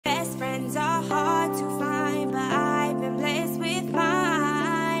friends are hard to find, but I've been blessed with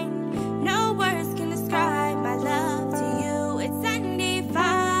mine. No words can describe my love to you, it's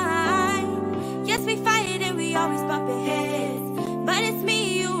undefined. Yes, we fight and we always bump heads, but it's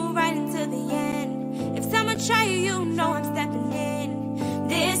me, you, right into the end. If someone try you, you know I'm stepping in.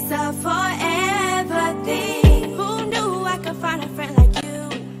 This a forever thing. Who knew I could find a friend like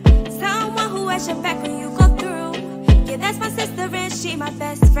you? Someone who has your back when you go through. Yeah, that's my sister and she my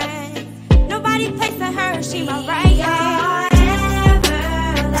best friend. Nobody plays to her, she my right hand.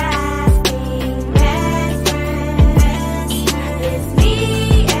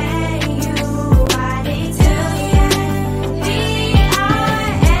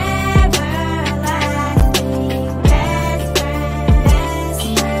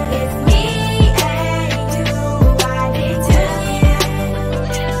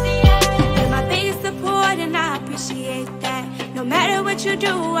 You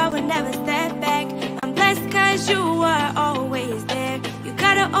do, I would never step back. I'm blessed cause you are always there. You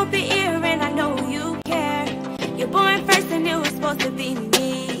got an open ear and I know you care. You're born first and it was supposed to be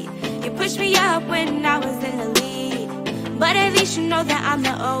me. You pushed me up when I was in the lead, but at least you know that I'm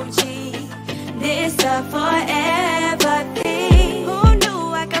the OG. This a forever thing. Who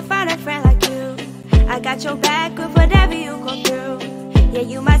knew I could find a friend like you? I got your back with whatever you go through. Yeah,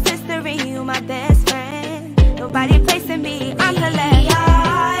 you my sister and you my best friend. Nobody placing me, I'm the last.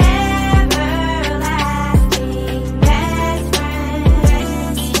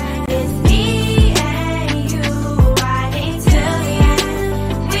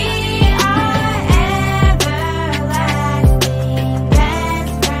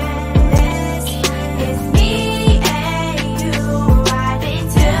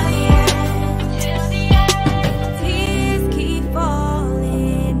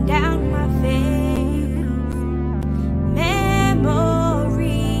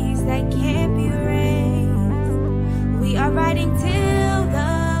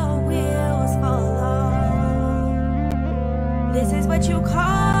 This is what you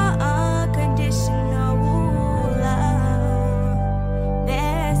call unconditional.